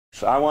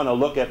I want to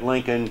look at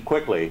Lincoln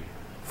quickly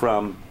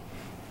from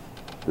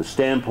the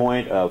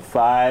standpoint of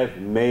 5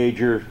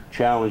 major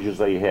challenges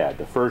that he had.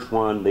 The first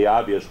one, the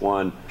obvious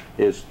one,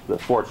 is the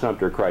Fort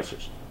Sumter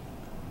crisis.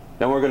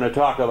 Then we're going to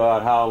talk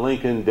about how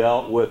Lincoln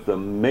dealt with the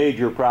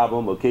major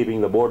problem of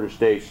keeping the border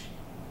states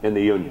in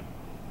the Union.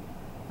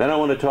 Then I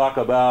want to talk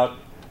about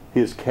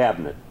his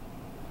cabinet,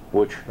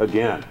 which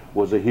again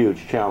was a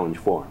huge challenge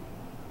for him.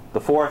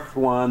 The fourth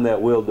one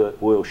that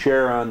we'll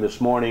share on this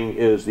morning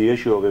is the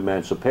issue of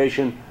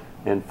emancipation,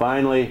 and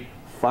finally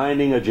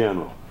finding a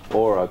general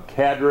or a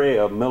cadre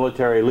of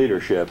military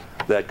leadership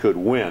that could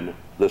win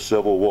the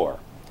Civil War.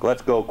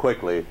 Let's go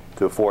quickly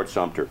to Fort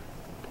Sumter.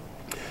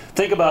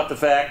 Think about the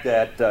fact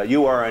that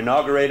you are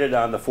inaugurated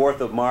on the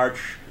 4th of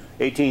March,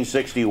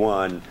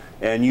 1861,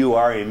 and you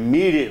are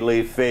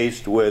immediately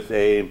faced with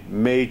a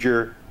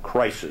major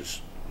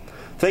crisis.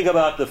 Think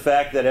about the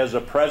fact that as a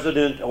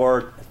president,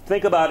 or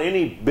think about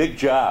any big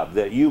job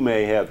that you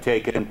may have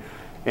taken,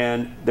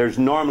 and there's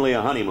normally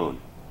a honeymoon.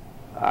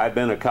 I've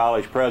been a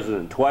college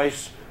president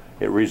twice.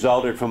 It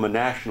resulted from a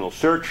national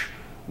search.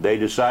 They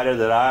decided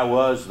that I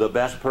was the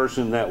best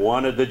person that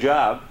wanted the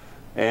job,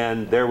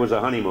 and there was a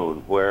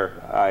honeymoon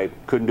where I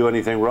couldn't do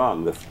anything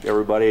wrong.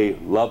 Everybody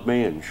loved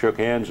me and shook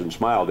hands and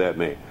smiled at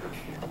me.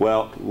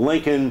 Well,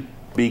 Lincoln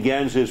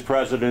begins his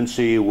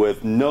presidency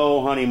with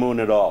no honeymoon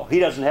at all. He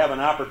doesn't have an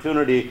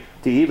opportunity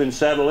to even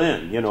settle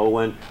in. You know,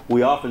 when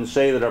we often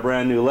say that a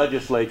brand new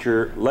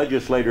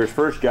legislator's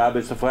first job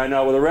is to find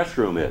out where the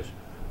restroom is.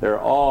 There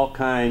are all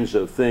kinds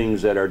of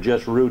things that are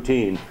just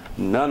routine.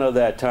 None of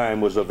that time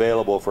was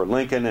available for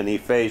Lincoln, and he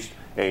faced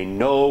a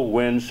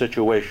no-win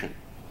situation.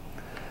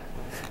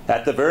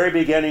 At the very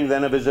beginning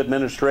then of his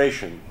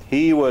administration,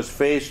 he was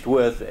faced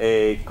with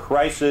a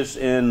crisis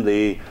in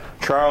the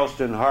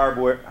Charleston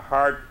harbor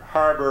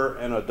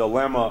and a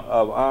dilemma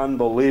of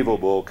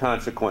unbelievable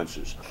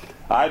consequences.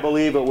 I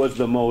believe it was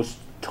the most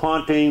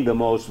taunting, the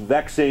most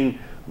vexing,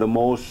 the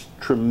most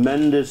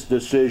tremendous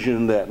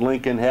decision that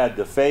Lincoln had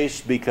to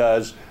face,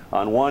 because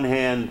on one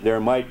hand there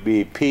might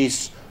be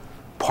peace,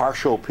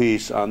 partial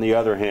peace, on the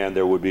other hand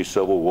there would be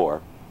civil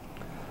war.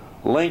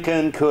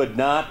 Lincoln could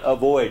not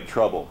avoid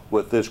trouble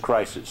with this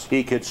crisis.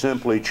 He could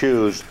simply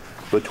choose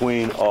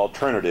between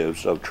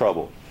alternatives of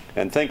trouble.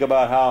 And think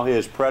about how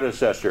his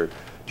predecessor,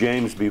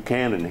 James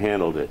Buchanan,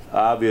 handled it.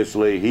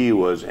 Obviously, he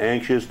was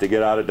anxious to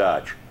get out of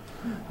Dodge.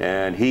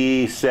 And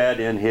he said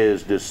in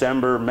his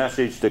December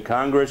message to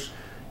Congress,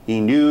 he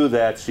knew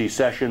that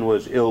secession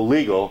was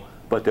illegal,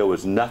 but there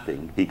was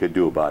nothing he could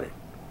do about it.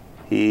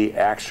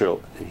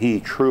 He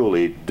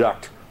truly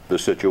ducked the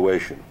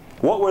situation.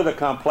 What were the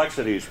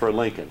complexities for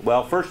Lincoln?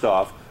 Well, first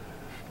off,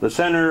 the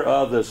center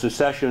of the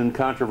secession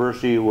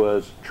controversy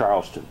was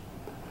Charleston.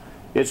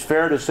 It's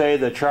fair to say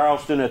that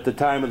Charleston at the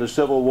time of the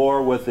Civil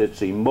War, with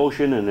its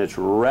emotion and its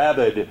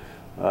rabid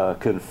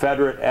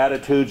Confederate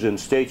attitudes and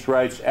states'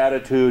 rights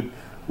attitude,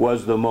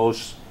 was the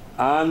most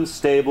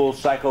unstable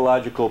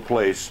psychological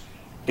place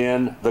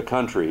in the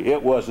country.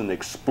 It was an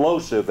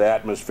explosive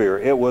atmosphere.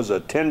 It was a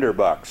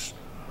tinderbox.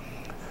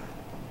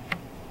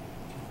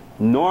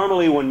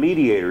 Normally when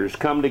mediators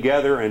come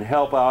together and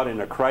help out in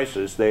a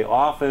crisis, they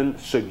often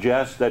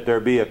suggest that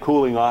there be a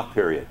cooling off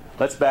period.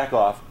 Let's back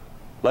off.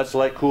 Let's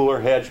let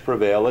cooler heads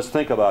prevail. Let's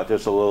think about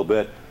this a little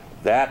bit.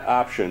 That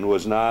option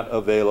was not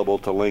available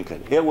to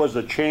Lincoln. It was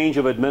a change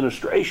of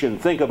administration,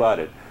 think about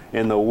it,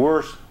 in the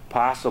worst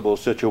possible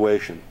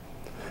situation.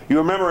 You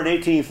remember in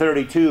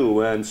 1832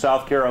 when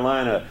South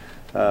Carolina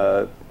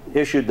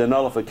issued the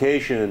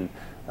nullification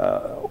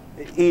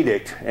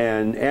edict,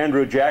 and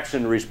Andrew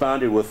Jackson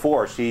responded with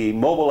force. He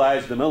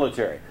mobilized the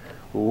military.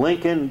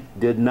 Lincoln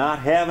did not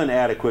have an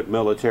adequate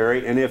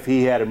military, and if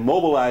he had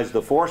mobilized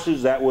the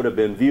forces, that would have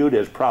been viewed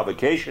as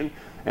provocation,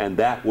 and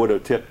that would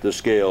have tipped the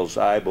scales,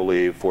 I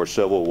believe, for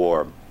civil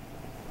war.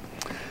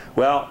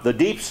 Well, the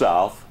Deep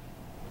South,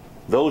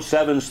 those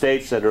 7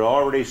 states that had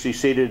already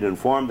seceded and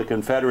formed the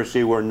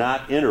Confederacy, were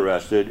not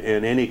interested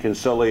in any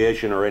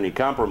conciliation or any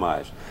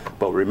compromise.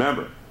 But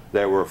remember,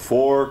 there were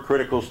 4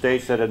 critical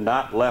states that had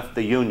not left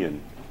the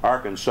Union: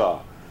 Arkansas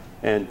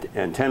and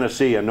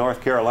Tennessee and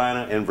North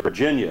Carolina and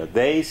Virginia.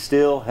 They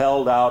still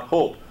held out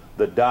hope.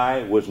 The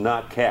die was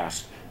not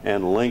cast,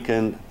 and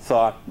Lincoln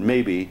thought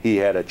maybe he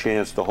had a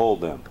chance to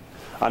hold them.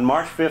 On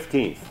March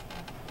 15th,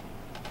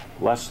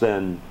 less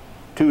than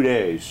 2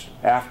 days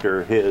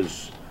after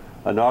his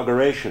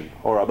inauguration,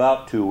 or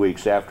about 2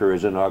 weeks after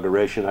his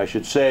inauguration, I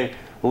should say,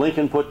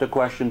 Lincoln put the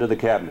question to the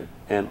cabinet,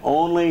 and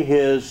only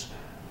his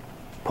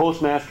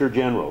Postmaster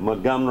General,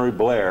 Montgomery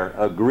Blair,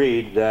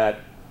 agreed that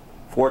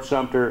Fort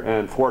Sumter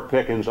and Fort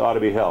Pickens ought to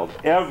be held.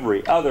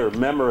 Every other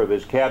member of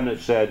his cabinet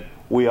said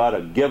we ought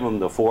to give them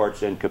the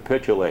forts and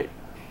capitulate.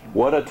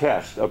 What a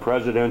test of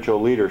presidential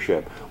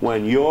leadership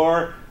when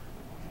your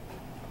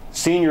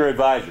senior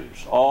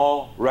advisors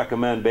all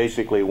recommend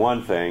basically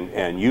one thing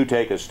and you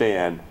take a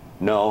stand: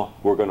 no,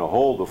 we're going to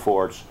hold the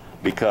forts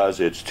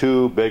because it's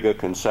too big a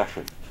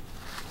concession.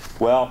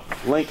 Well,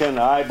 Lincoln,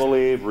 I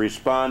believe,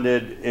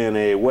 responded in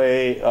a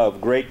way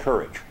of great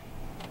courage.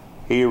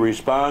 He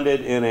responded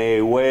in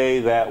a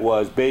way that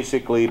was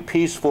basically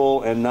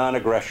peaceful and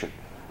non-aggression.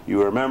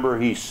 You remember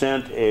he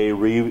sent a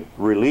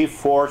relief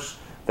force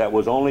that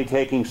was only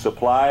taking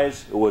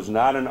supplies. It was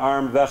not an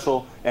armed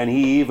vessel, and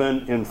he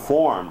even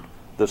informed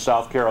the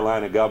South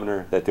Carolina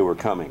governor that they were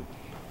coming.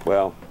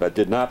 Well, that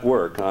did not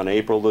work. On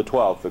April the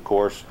 12th, of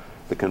course,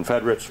 the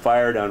Confederates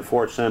fired on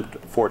Fort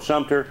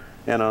Sumter,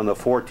 and on the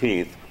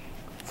 14th,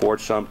 Fort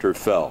Sumter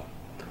fell.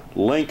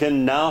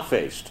 Lincoln now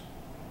faced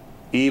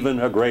even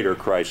a greater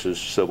crisis,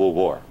 civil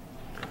war.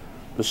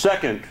 The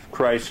second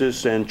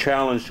crisis and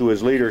challenge to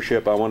his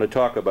leadership I want to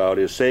talk about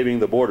is saving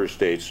the border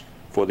states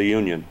for the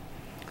Union.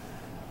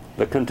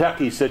 The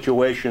Kentucky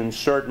situation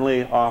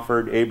certainly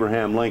offered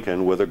Abraham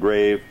Lincoln with a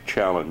grave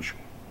challenge.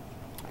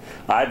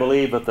 I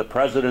believe if the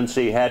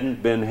presidency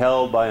hadn't been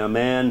held by a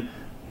man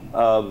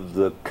of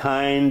the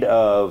kind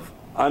of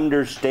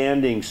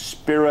understanding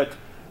spirit,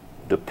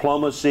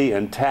 diplomacy,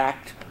 and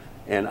tact,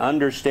 and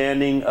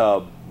understanding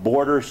of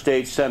border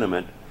state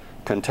sentiment,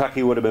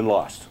 Kentucky would have been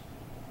lost.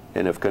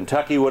 And if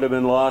Kentucky would have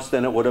been lost,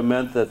 then it would have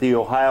meant that the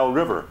Ohio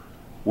River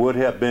would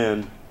have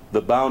been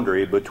the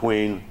boundary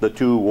between the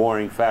two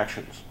warring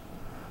factions.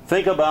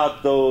 Think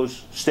about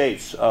those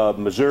states of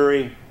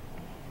Missouri,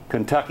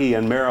 Kentucky,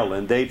 and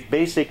Maryland. They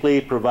basically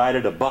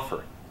provided a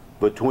buffer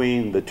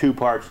between the two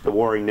parts of the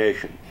warring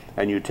nation.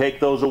 And you take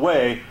those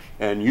away,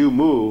 and you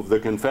move the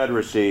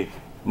Confederacy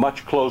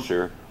much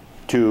closer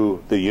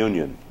to the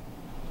Union.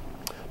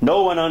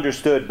 No one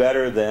understood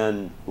better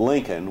than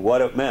Lincoln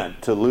what it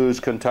meant to lose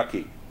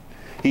Kentucky.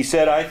 He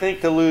said, "I think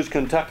to lose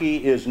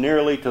Kentucky is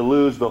nearly to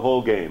lose the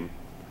whole game.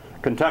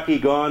 Kentucky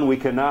gone, we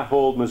cannot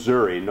hold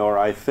Missouri, nor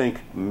I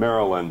think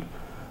Maryland.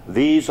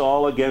 These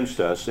all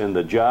against us, and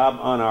the job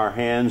on our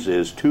hands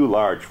is too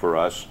large for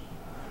us.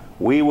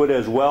 We would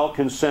as well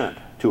consent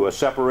to a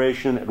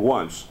separation at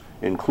once,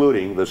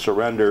 including the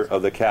surrender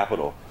of the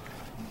capital,"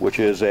 which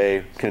is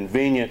a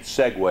convenient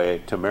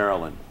segue to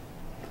Maryland.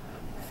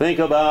 Think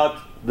about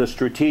the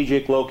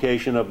strategic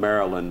location of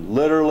Maryland,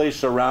 literally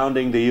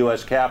surrounding the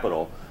U.S.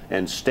 Capitol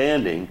and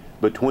standing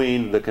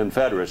between the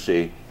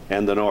Confederacy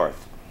and the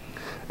North.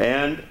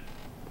 And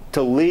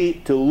to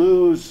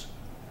lose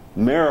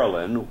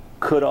Maryland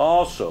could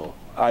also,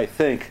 I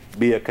think,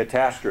 be a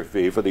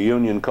catastrophe for the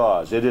Union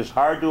cause. It is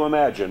hard to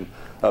imagine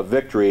a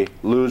victory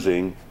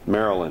losing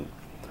Maryland.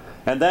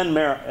 And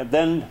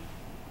then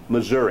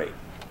Missouri.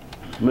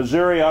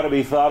 Missouri ought to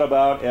be thought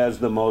about as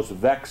the most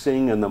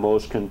vexing and the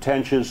most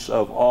contentious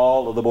of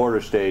all of the border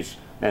states,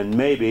 and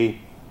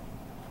maybe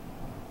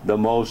the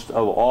most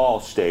of all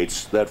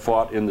states that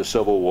fought in the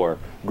Civil War.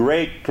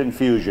 Great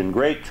confusion,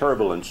 great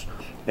turbulence,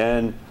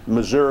 and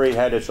Missouri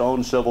had its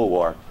own Civil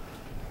War.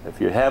 If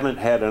you haven't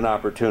had an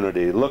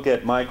opportunity, look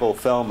at Michael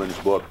Feldman's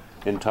book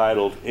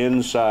entitled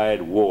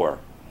Inside War.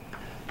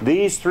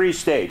 These three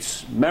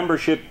states,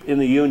 membership in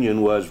the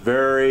Union was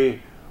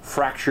very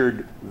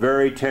fractured,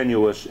 very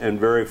tenuous, and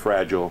very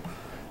fragile,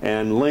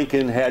 and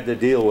Lincoln had to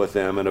deal with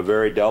them in a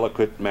very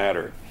delicate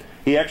manner.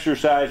 He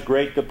exercised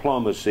great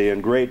diplomacy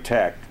and great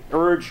tact,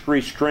 urged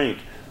restraint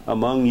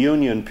among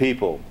Union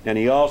people, and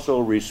he also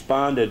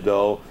responded,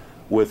 though,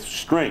 with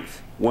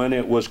strength when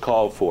it was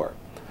called for.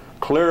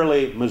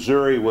 Clearly,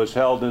 Missouri was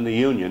held in the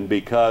Union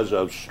because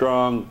of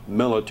strong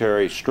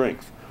military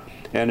strength,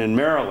 and in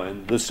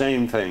Maryland, the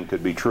same thing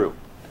could be true.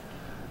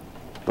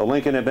 The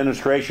Lincoln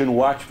administration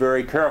watched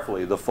very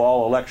carefully the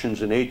fall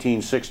elections in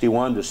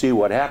 1861 to see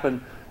what happened,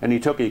 and he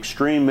took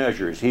extreme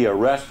measures. He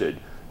arrested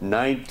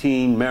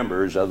 19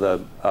 members of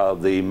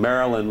the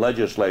Maryland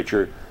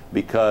legislature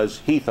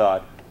because he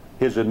thought,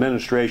 his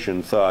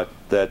administration thought,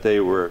 that they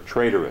were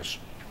traitorous.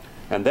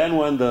 And then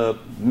when the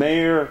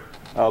mayor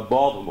of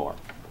Baltimore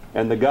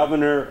and the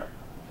governor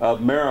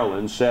of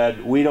Maryland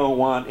said, "We don't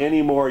want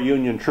any more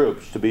Union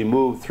troops to be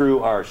moved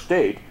through our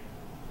state,"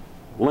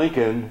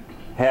 Lincoln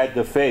had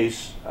to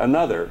face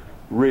another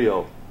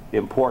real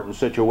important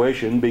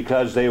situation,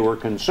 because they were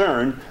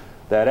concerned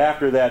that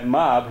after that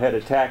mob had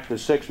attacked the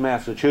 6th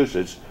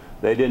Massachusetts,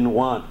 they didn't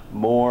want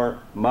more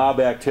mob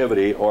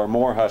activity or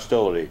more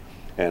hostility.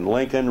 And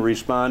Lincoln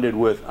responded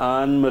with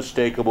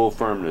unmistakable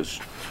firmness,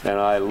 and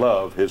I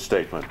love his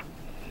statement.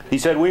 He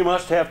said, "We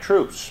must have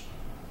troops,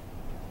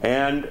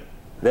 and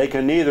they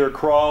can neither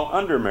crawl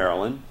under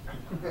Maryland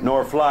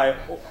nor fly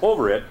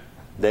over it.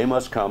 They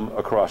must come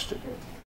across it."